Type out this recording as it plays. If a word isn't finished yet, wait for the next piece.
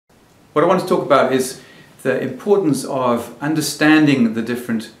What I want to talk about is the importance of understanding the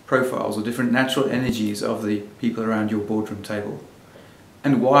different profiles or different natural energies of the people around your boardroom table,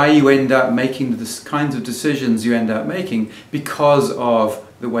 and why you end up making the kinds of decisions you end up making because of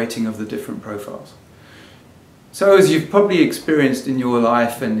the weighting of the different profiles. So, as you've probably experienced in your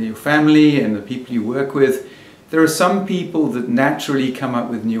life and your family and the people you work with, there are some people that naturally come up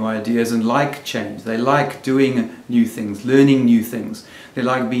with new ideas and like change. They like doing new things, learning new things. They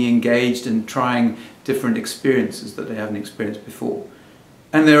like being engaged and trying different experiences that they haven't experienced before.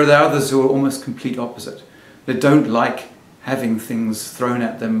 And there are the others who are almost complete opposite. They don't like having things thrown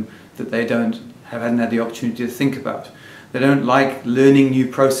at them that they haven't had the opportunity to think about. They don't like learning new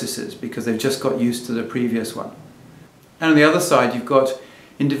processes because they've just got used to the previous one. And on the other side, you've got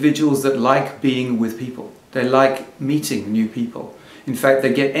individuals that like being with people. They like meeting new people. In fact,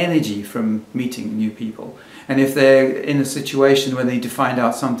 they get energy from meeting new people. And if they're in a situation where they need to find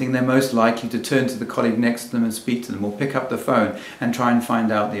out something, they're most likely to turn to the colleague next to them and speak to them, or pick up the phone and try and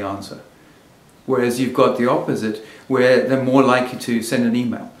find out the answer. Whereas you've got the opposite, where they're more likely to send an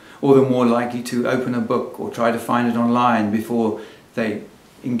email, or they're more likely to open a book or try to find it online before they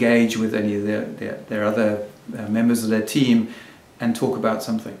engage with any of their other members of their team and talk about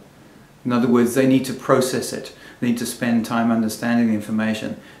something. In other words, they need to process it. They need to spend time understanding the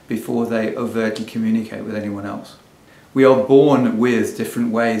information before they overtly communicate with anyone else. We are born with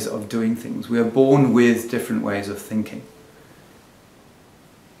different ways of doing things. We are born with different ways of thinking.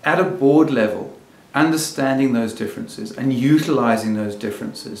 At a board level, understanding those differences and utilizing those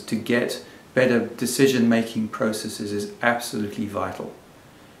differences to get better decision-making processes is absolutely vital.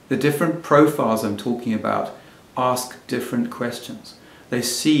 The different profiles I'm talking about ask different questions. They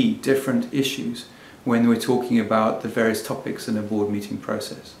see different issues when we're talking about the various topics in a board meeting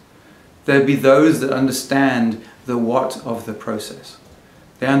process. There'll be those that understand the what of the process.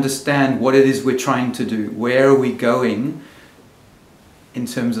 They understand what it is we're trying to do, where are we going in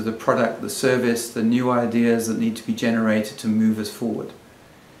terms of the product, the service, the new ideas that need to be generated to move us forward.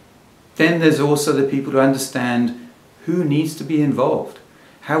 Then there's also the people who understand who needs to be involved.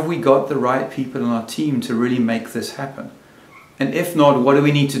 Have we got the right people on our team to really make this happen? And if not, what do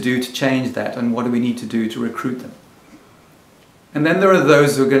we need to do to change that, and what do we need to do to recruit them? And then there are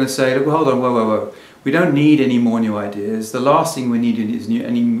those who are going to say, look, hold on, whoa. We don't need any more new ideas. The last thing we need is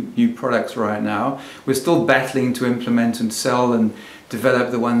any new products right now. We're still battling to implement and sell and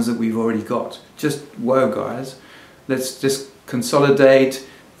develop the ones that we've already got. Just whoa, guys. Let's just consolidate,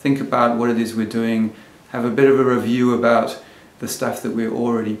 think about what it is we're doing, have a bit of a review about the stuff that we're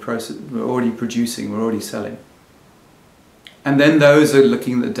already producing, we're already selling. And then those are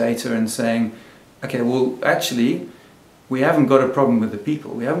looking at the data and saying, okay, well, actually, we haven't got a problem with the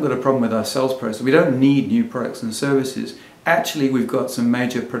people. We haven't got a problem with our sales process. We don't need new products and services. Actually, we've got some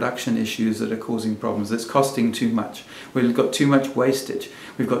major production issues that are causing problems. That's costing too much. We've got too much wastage.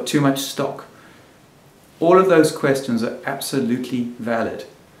 We've got too much stock. All of those questions are absolutely valid,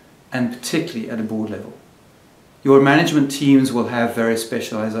 and particularly at a board level. Your management teams will have various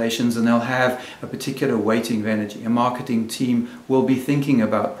specializations, and they'll have a particular weighting of energy. A marketing team will be thinking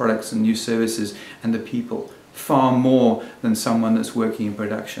about products and new services and the people far more than someone that's working in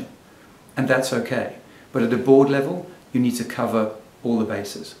production. And that's okay. But at a board level, you need to cover all the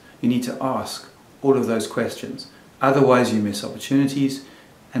bases. You need to ask all of those questions. Otherwise you miss opportunities,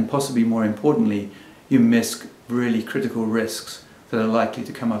 and possibly more importantly, you miss really critical risks that are likely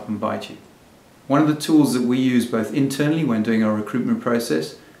to come up and bite you. One of the tools that we use both internally when doing our recruitment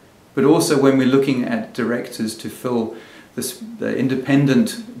process, but also when we're looking at directors to fill the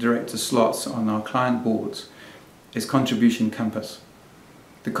independent director slots on our client boards, is Contribution Compass.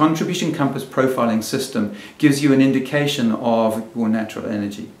 The Contribution Compass profiling system gives you an indication of your natural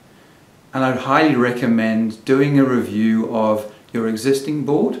energy. And I'd highly recommend doing a review of your existing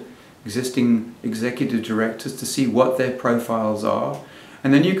board, existing executive directors, to see what their profiles are.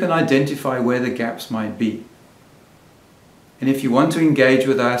 And then you can identify where the gaps might be. And if you want to engage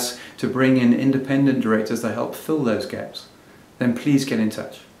with us to bring in independent directors to help fill those gaps, then please get in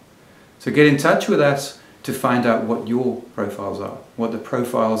touch. So get in touch with us to find out what your profiles are, what the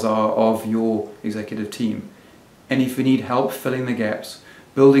profiles are of your executive team. And if you need help filling the gaps,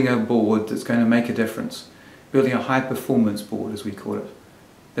 building a board that's going to make a difference, building a high performance board as we call it,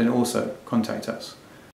 then also contact us.